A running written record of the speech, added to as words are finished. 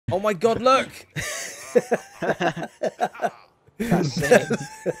Oh my god, look! That's sick.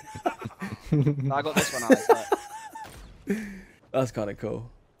 I got this one out. That's kind of cool.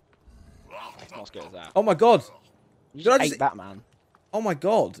 It's not as good as that. Oh my god! You Did I just just... ate Batman. Oh my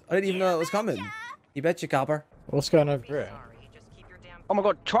god! I didn't even know that was coming. You betcha, copper. What's going over here? Oh my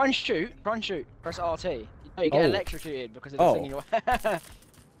god, try and shoot. Try and shoot. Press RT. No, you get electrocuted because of the thing in your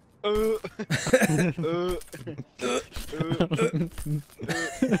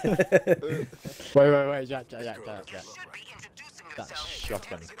Wait, Jack. That's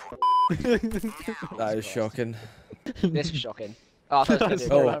shocking. That is shocking. This is shocking. Oh, I thought it was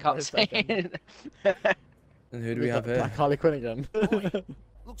going to do a cutscene. And who do we have here? Black Harley Quinn again.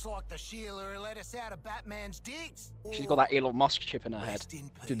 Looks like the Sheila let us out of Batman's digs. She's got that Elon Musk chip in her head.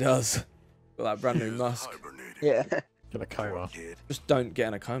 She does. Got that brand new Musk. Yeah. Get a coma. Just don't get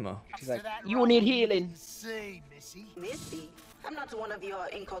in a coma. She's like, you will need healing. See, Missy. Missy? I'm not one of your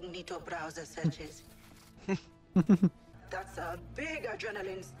incognito browser searches. That's a big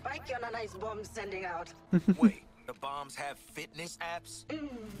adrenaline spike on a nice bomb sending out. Wait, the bombs have fitness apps?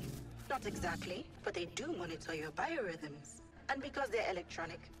 Not exactly, but they do monitor your biorhythms. And because they're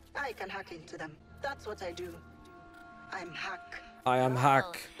electronic, I can hack into them. That's what I do. I'm hack. I am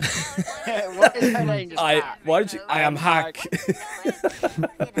hack. What is her name? Just hack. Why did you? I am hack.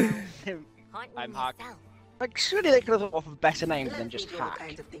 I'm hack. Like, surely they could have thought of a better name than just Let me do all hack.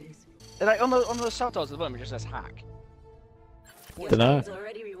 kinds of things. Like on the subtitles at the moment, it just says hack. Dunno.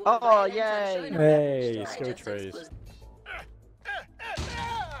 Oh, yay! Hey, skill trees.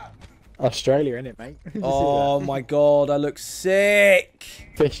 Australia, innit, mate? Oh my god, I look sick.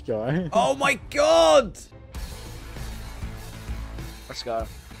 Fish guy. Oh my god. Let's go.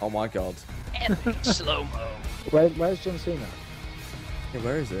 Oh my god. Epic slow-mo. Where's John Cena? Yeah,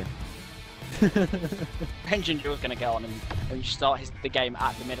 where is he? Engine Jewel's gonna get on him when you start the game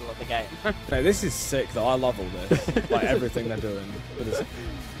at the middle of the game. No, this is sick though. I love all this. Like everything they're doing. But it's...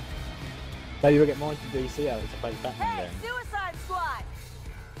 Maybe we'll get more into DC out to play Batman game. Suicide Squad!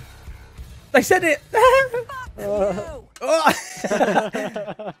 They said it! Fuck you!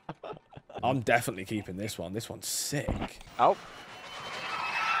 I'm definitely keeping this one. This one's sick. Oh.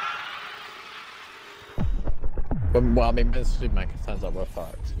 Well, I mean, this should make it sounds like we're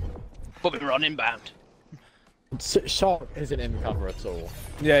fucked. But we were on inbound. Shark isn't in cover at all.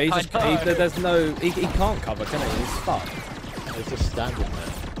 Yeah, he just there's no he can't cover, can he? He's fucked. He's just standing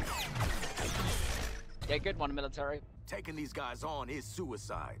there. Yeah, good one, military. Taking these guys on is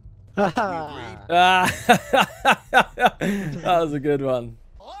suicide. Ah, that was a good one.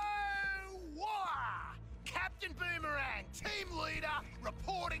 Oh, wow! Captain Boomerang, team leader,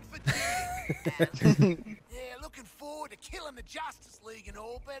 reporting for duty. Yeah, looking forward to killing the Justice League and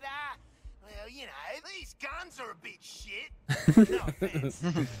all, but well, you know, these guns are a bit shit. No offense.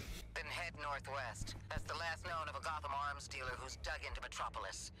 Then head northwest. That's the last known of a Gotham arms dealer who's dug into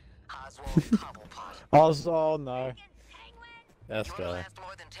Metropolis. Oswald Cobblepot. Oh no. Let's You go. wanna last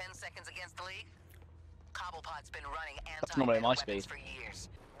more than 10 seconds against the league? Cobblepot's been running That's normally my anti-weapons speed. for years.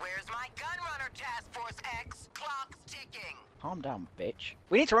 Where's my Gunrunner Task Force X? Clock's ticking. Calm down, bitch.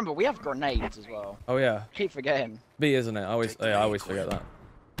 We need to remember we have grenades as well. Oh yeah. Keep forgetting. B, isn't it? I always forget that.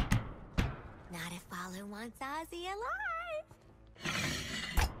 Not if Fowler wants Ozzy alive!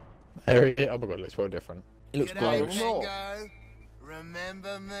 There he is. Oh my god, it looks well different. It looks G'day, gross. Ringo.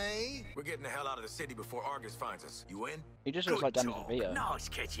 Remember me? We're getting the hell out of the city before Argus finds us. You in? He just looks like Danny DeVito. Nice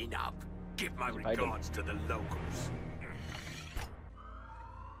catching up. Give my Biden. regards to the locals.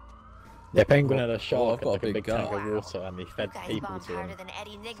 Yeah, Penguin had a Oh, shark I've got a and took big tank gun. of water and he fed Guys people bombed to harder him. than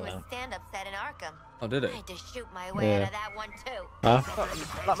Eddie Nigma's So. stand-up set in Arkham. Oh, did I it? had to shoot my way out of that one too. Huh?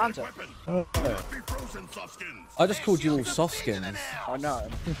 Black Manta. Oh, yeah. I just called you all soft skins. I know.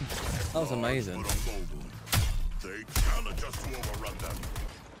 That was amazing. They challenge us to overrun them.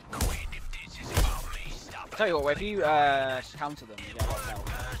 Queen, if this is about me, stop. Tell you what, if you counter them, you get a lot of health.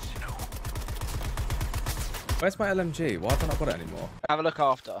 Where's my LMG? Why haven't I got it anymore? Have a look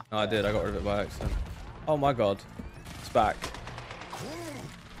after. No, I did. I got rid of it by accident. Oh my god. It's back.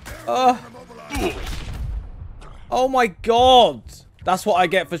 Oh my god! That's what I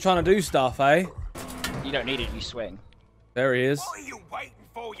get for trying to do stuff, eh? You don't need it, you swing. There he is. What are you waiting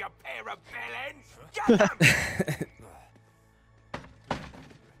for, you pair of villains? Get them!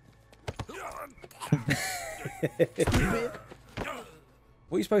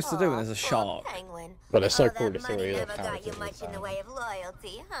 What are you supposed to do when there's a shark? Penguin. Well, they're so All cool that to see money the never got you characters much in the way of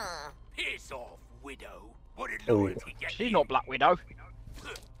loyalty, huh? Piss off, widow. What did Oh. loyalty get She's you? not Black Widow.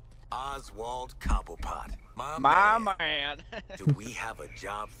 Oswald Cobblepot. My man. Do we have a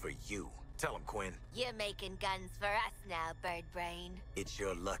job for you? Tell him, Quinn. You're making guns for us now, Bird Brain. It's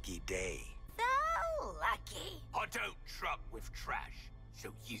your lucky day. So lucky. I don't truck with trash. So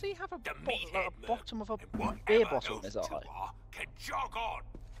you, Does he have a, the like meathead a bottom of a and beer whatever bottle in else his eye? you are, can jog on.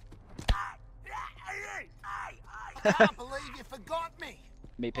 I can't believe you forgot me.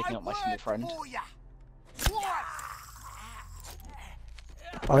 Me picking up my small friend. For ya. What?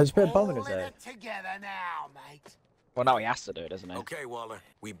 Oh, there's a bit of bum in his All in head. it together now, mate. Well, now he has to do it, doesn't he? Okay, Waller.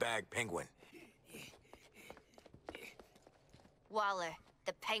 We bag Penguin. Waller,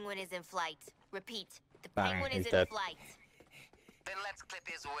 the penguin is in flight. Repeat, the Bang, penguin he's is dead. in flight. Then let's clip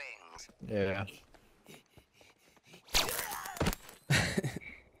his wings. Yeah.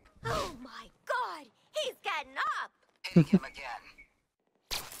 Oh my god, he's getting up! Hitting him again.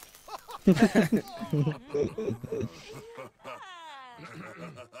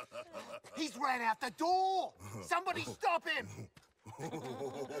 He's ran out the door. Somebody stop him.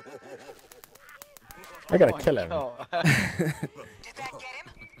 I gotta kill him. Did that get him?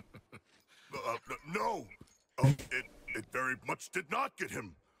 No. It very much did not get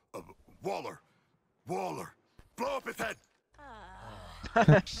him. Waller. Blow up his head.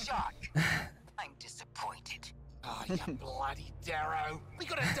 Shock. I'm disappointed. Oh, you bloody Darrow. We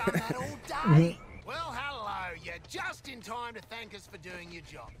could have done that all day. Well, hello. You're just in time to thank us for doing your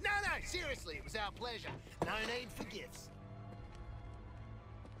job. No, seriously, it was our pleasure. No need for gifts.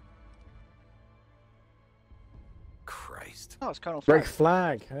 Christ. Oh, it's Colonel Rick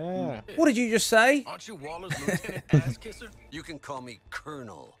Flag. Flag. Yeah. What did you just say? Aren't you Waller's lieutenant ass kisser? You can call me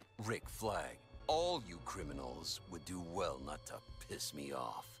Colonel Rick Flag. All you criminals would do well not to piss me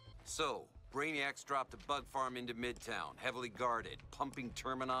off. So, Brainiacs dropped a bug farm into Midtown, heavily guarded, pumping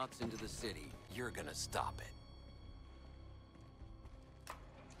terminats into the city. You're gonna stop it.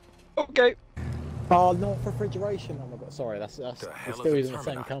 Okay. Oh, not refrigeration. Oh my god, sorry. That's The it hell still is a using the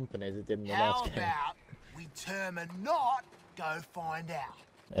same terminat? company as it did in the How last game. about we term and not go find out?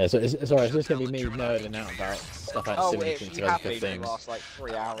 Yeah, so sorry, it's just gonna be me nerding out about stuff I Oh, haven't seen it, since you have been 2015. for the last like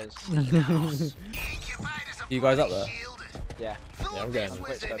 3 hours. You guys up there? Yeah, I'm going.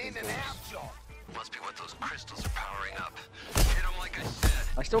 Was an in and out job. Must be what those crystals are powering up. Hit them like I said.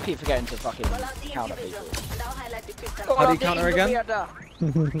 I still keep forgetting to fucking Call out the counter empty people. visual, and I'll highlight the crystal. How do you counter again?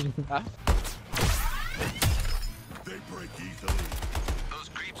 Huh? They break easily. Those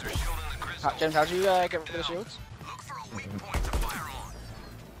creeps are shielding the crystals. James, how do you get rid of the shields? Look for a weak point to fire on.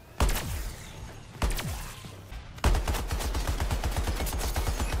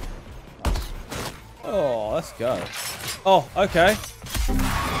 Oh, let's go. Oh, okay.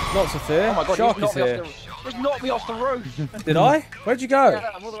 Not so fair. Oh my god, Shark you is here. just knocked me off the roof. Did I? Where'd you go? Yeah,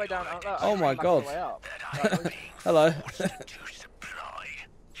 I'm all the way down. Oh my back all the god. way up. Hello. To supply.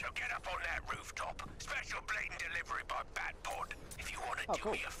 So get up on that rooftop. Special blatant delivery by Batpod. If you want to Oh, do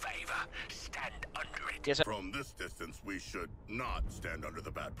cool. me a favor, stand under it. Yes, sir. From this distance, we should not stand under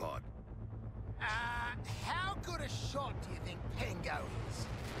the Batpod. How good a shot do you think Pengo is?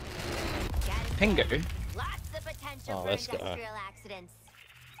 Pingu? Lots of potential Oh, for let's go. industrial accidents.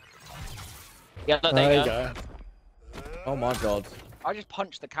 Yeah, look, There there you go. Oh my god. I just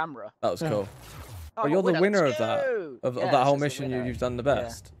punched the camera. That was cool. Oh, Oh, you're the winner let's of that. go! Of Yeah, that whole this is the mission, winner. you've done the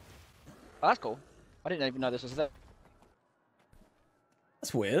best. Oh, that's cool. I didn't even know this was there.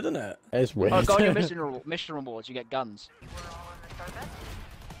 That's weird, isn't it? It's weird. Oh, go on your mission rewards, you get guns.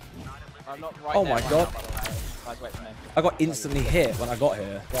 I'm not right Oh there my right god. now, by the way. Guys, wait for me. I got instantly hit when I got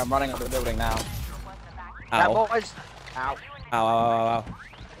here. Yeah, I'm running up the building now. Ow. That boys. Ow. Ow, ow, ow, ow.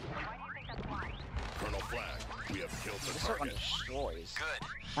 Colonel Flag, we have killed the This one target. destroys. Good.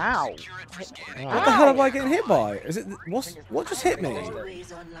 Ow. Secure it for scanning. What the hell am I getting hit by? Is it what just hit me?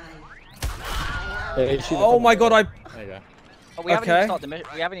 Always online. Yeah, shoot the Oh my god, I There you go. Oh, we haven't Okay. even started the mission.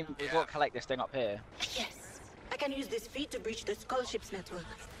 We haven't even. We've got to collect this thing up here. Yes. I can use this feed to breach the skull ship's network.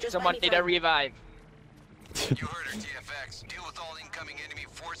 Just Someone let me need a find- revive. You heard her, TFX. Deal with all incoming enemy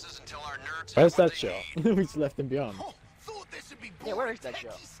forces until our nerds Where's have what that they shot? need. We just left him behind. Oh, thought this would be Yeah, where is that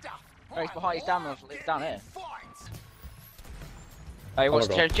shot? Oh, he's behind. He's down. He's down here. Hey, what's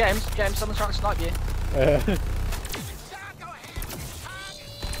Oh my God. James? James, someone's trying to snipe you.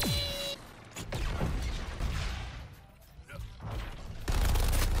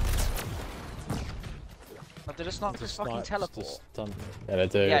 Oh, did it snipe this fucking Snipes teleport? just stunned me. Yeah, they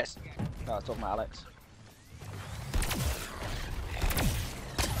do. Yes. Oh, I was talking about Alex.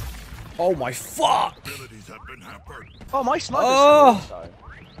 Oh my fuck! Abilities have been hampered. Oh, my sniper's Oh! also.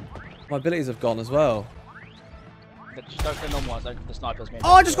 My abilities have gone as well. Just go for the normal ones, don't go for the snipers. Me and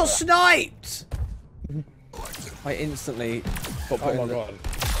Oh, I James just do got that. sniped! I instantly got put Oh in my the... god.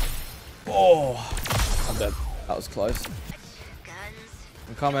 Oh! I'm dead. That was close. Guns.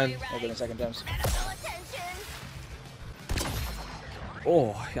 I'm coming. I'll give me a second, James.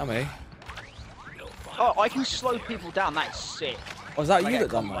 Oh, yummy. Oh, I can slow people down. That's sick. Was that I you get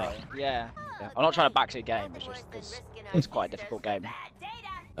that done combo. that? Yeah. I'm not trying to backseat game. It's just it's quite a difficult game.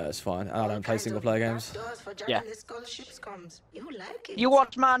 It's fine. I don't play single player games. Yeah. You like it. You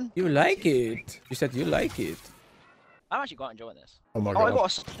what, man? You like it? You said you like it. I'm actually quite enjoying this. Oh my Oh, god. I got a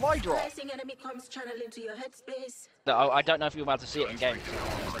supply drop. Rising enemy comes channel into your headspace. No, I don't know if you're about to see it in game. It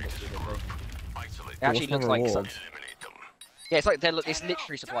actually What's my looks like reward? some. Yeah, it's like it's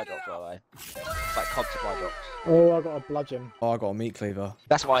literally supply drops, by the way. It's like COD supply drops. Oh, I got a bludgeon. Oh, I got a meat cleaver.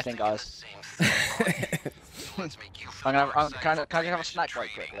 That's what I think, guys. Can I have a snack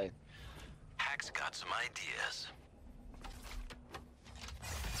break quickly? Hack's got some ideas.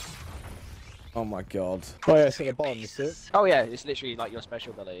 Oh my god. Oh yeah, it's at the bottom, you see it? Oh yeah, it's literally like your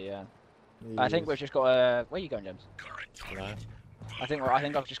special ability. Yeah. I think we've just got a. Where are you going, James? No. I think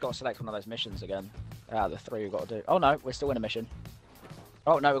I've just got to select one of those missions again. Out of the 3 we've got to do. Oh no, we're still in a mission.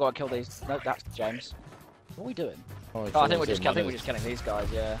 Oh no, we've got to kill these. No, that's James. What are we doing? Oh, I think we're just killing these guys.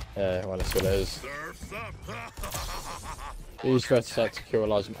 Yeah. Yeah, well, that's what it is. Use first set to kill a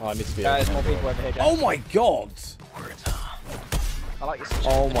large. Oh, I need to be. There's more people over here, James. Oh my god. I like this.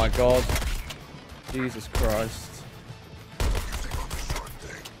 Oh my god. Jesus Christ.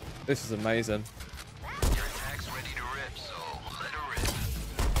 This is amazing. Your attack's ready to rip, so let her rip.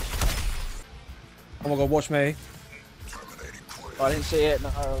 Oh my god, watch me. Oh, I didn't see it. No,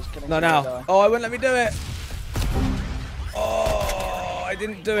 I was killing. No, now. Oh, I wouldn't let me do it. Oh, I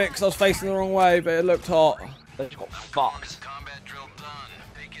didn't do it because I was facing the wrong way, but it looked hot. They just got fucked. Combat drill done.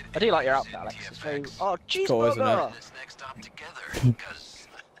 Take it I do like your outfit, Alex. It's very. Oh, cool, isn't cheeseburger. it? this next stop together, because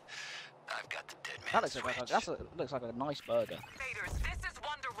I've got the dead That man's looks like looks like a nice burger. Invaders, this is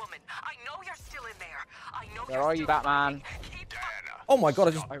Wonder Woman. I know you're still in there. I know Where you're are you, still Batman? living. Keep Oh my god,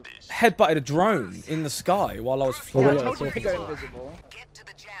 I just headbutted a drone in the sky while I was Oh, Yeah, I yeah, told you it's to go invisible. Get to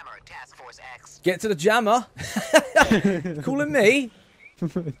the jammer, Task Force X. Get to the jammer. Calling me.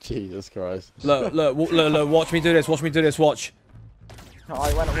 Jesus Christ. Look, watch me do this, watch me do this, watch. No,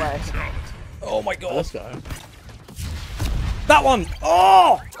 I went away. Oh my god. Let's go. That one!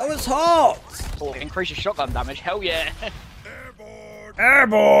 Oh! That was hot! Oh, increase your shotgun damage. Hell yeah.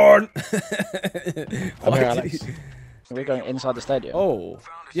 Airborne! I'm here, Alex. We're going inside the stadium. Oh,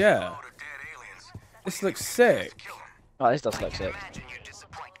 yeah. This looks sick. Oh, this does look sick. Imagine your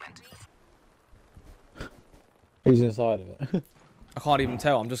disappointment. Who's inside of it? I can't even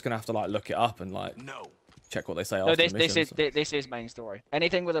tell. I'm just gonna have to like look it up and like No. check what they say No, after this the this missions. is this is main story.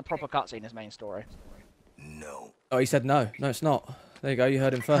 Anything with a proper cutscene is main story. No. Oh, he said no. No, it's not. There you go. You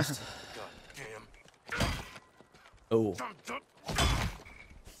heard him first. Damn. Oh. Son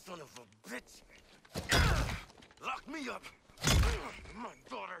of a bitch. Lock me up. My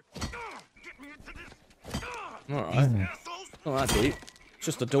daughter. Get me into this. All right. Assholes. Not that deep. It's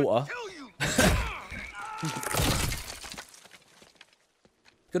just a daughter. Kill you.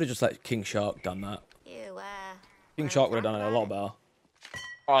 Could have just let King Shark done that. You, King Shark would have done it a lot better.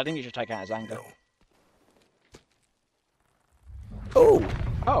 Oh, I think you should take out his anger. Oh.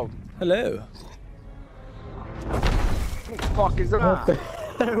 Oh, Hello. what the fuck is that?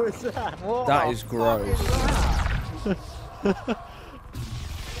 What was that? What That the is fuck gross. that?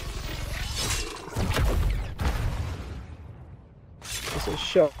 It's a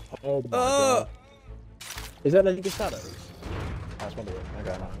shot. Oh my god. Is that League of Shadows? That's one of them.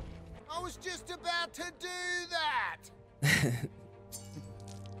 Okay, no. I was just about to do that.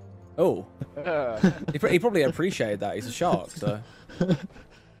 Oh. He probably appreciated that. He's a shark, so. You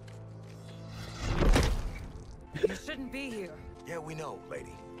shouldn't be here. Yeah, we know,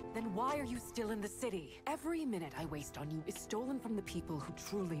 lady. Then why are you still in the city? Every minute I waste on you is stolen from the people who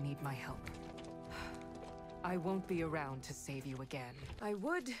truly need my help. I won't be around to save you again. I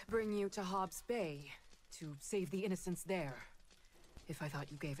would bring you to Hobbs Bay to save the innocents there, if I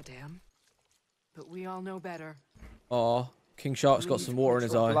thought you gave a damn. But we all know better. Aw, King Shark's got some water in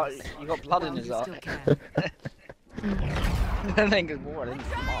his eye. Blood, you got blood in While his you eye. still can. I think it's water in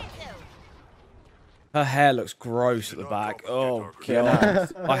his mouth. Her hair looks gross at the back. Oh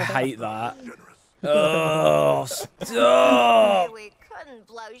god, I hate that. Oh, stop! we couldn't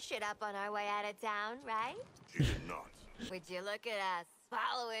blow shit up on our way out of town, right? She did not. Would you look at us,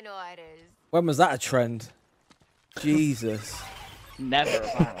 following orders? When was that a trend? Jesus, Never,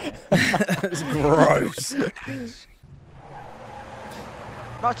 apparently. that's gross.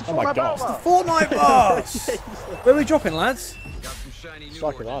 Oh my god. Fortnite bus. Where are we dropping, lads? Got some shiny new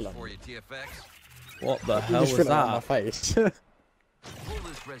Strike of orders Ireland. for you, TFX. What the You hell just was threw that on my that? face. Pull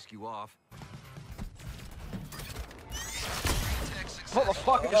this rescue off. What the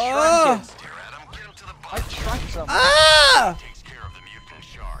fuck? I just Oh! shrank him. I shrank someone. Ah!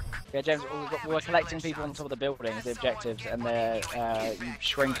 Yeah, James, we're collecting people on top of the buildings, the objectives, and they're you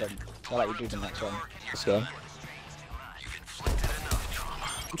shrink them. I'll let you do the next one. Let's go.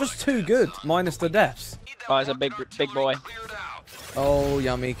 I'm just too good, minus the deaths. Oh, he's a big boy. Oh,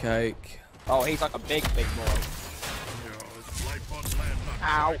 yummy cake. Oh, he's like a big boy.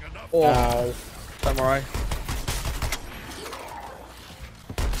 Ow. Oh, Ow. samurai.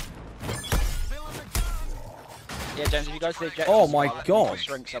 Yeah, James, if you go to the objectives, Oh my I'll let God. you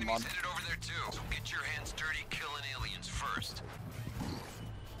shrink someone.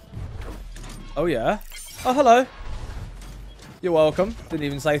 Oh yeah. Oh hello. You're welcome. Didn't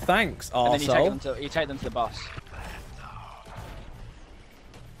even say thanks, And then arsehole. you take them to the bus.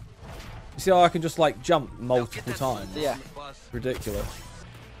 You see how I can just like jump multiple times? Yeah. Ridiculous.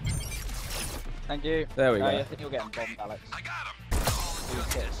 Thank you. There we go. I think you're getting bombed, Alex. I got him. He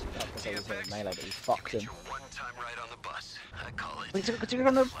was hit. That's because he was hit melee, but you fucked him. We need to go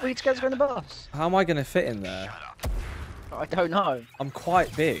on the bus. How am I going to fit in there? I don't know. I'm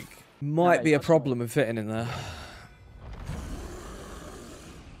quite big. Might be a problem with fitting in there.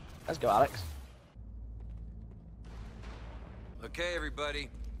 Let's go, Alex. Okay, everybody.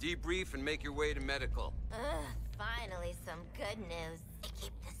 Debrief and make your way to medical. Finally some good news. They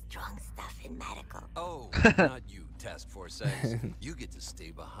keep the strong stuff in medical. Oh, not you, Task Force X. You get to stay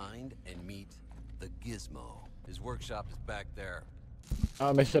behind and meet the Gizmo. His workshop is back there.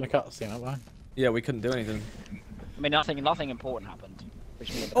 I missed a cutscene, haven't I? Yeah, we couldn't do anything. I mean, nothing important happened.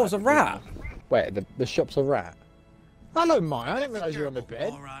 Which means Oh, it's a rat. Wait, the shop's a rat. Hello, Maya. I didn't realise you were on the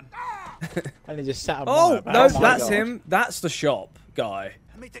bed. And he just sat on Oh, Maya. no, my that's God. him. That's the shop guy.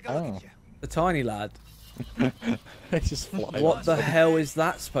 Oh. The tiny lad. It's just flying. What the hell is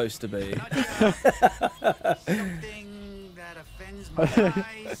that supposed to be? Something that offends my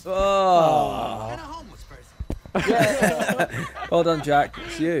eyes. Oh. And a homeless person. Well done, Jack.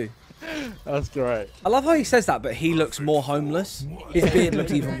 It's you. That's great. I love how he says that, but he looks more homeless. His beard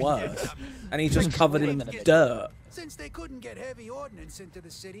looks even worse. And he's just covered in dirt. Since they couldn't get heavy ordnance into the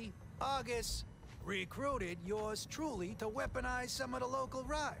city, August recruited yours truly to weaponize some of the local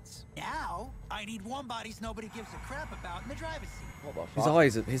rides. Now, I need warm bodies nobody gives a crap about in the driver's seat. What the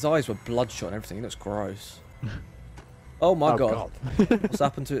fuck? His eyes were bloodshot and everything. He looks gross. Oh my God. What's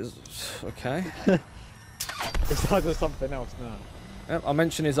happened to his... Okay. It's like there's something else now. Yep, I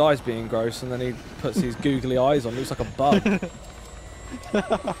mentioned his eyes being gross, and then he puts his googly eyes on. Looks like a bug.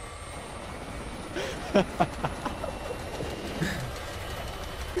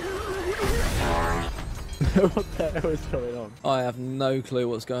 What the hell is going on? I have no clue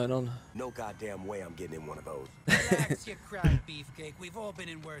what's going on. No goddamn way I'm getting in one of those. Relax, you cry beefcake. We've all been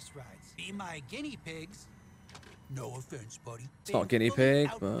in worse rides. Be my guinea pigs. No offense, buddy. It's not guinea pig,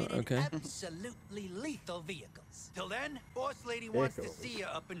 but okay. Absolutely lethal vehicles. Till then, boss lady wants to Vehicles. see you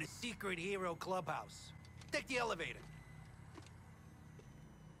up in the secret hero clubhouse. Take the elevator.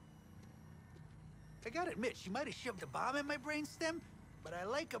 I gotta admit, she might have shoved a bomb in my brainstem, but I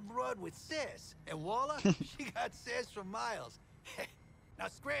like a broad with sass. And Walla, she got sass for miles. Now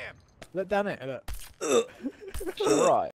scram. Look down it. Look. Right.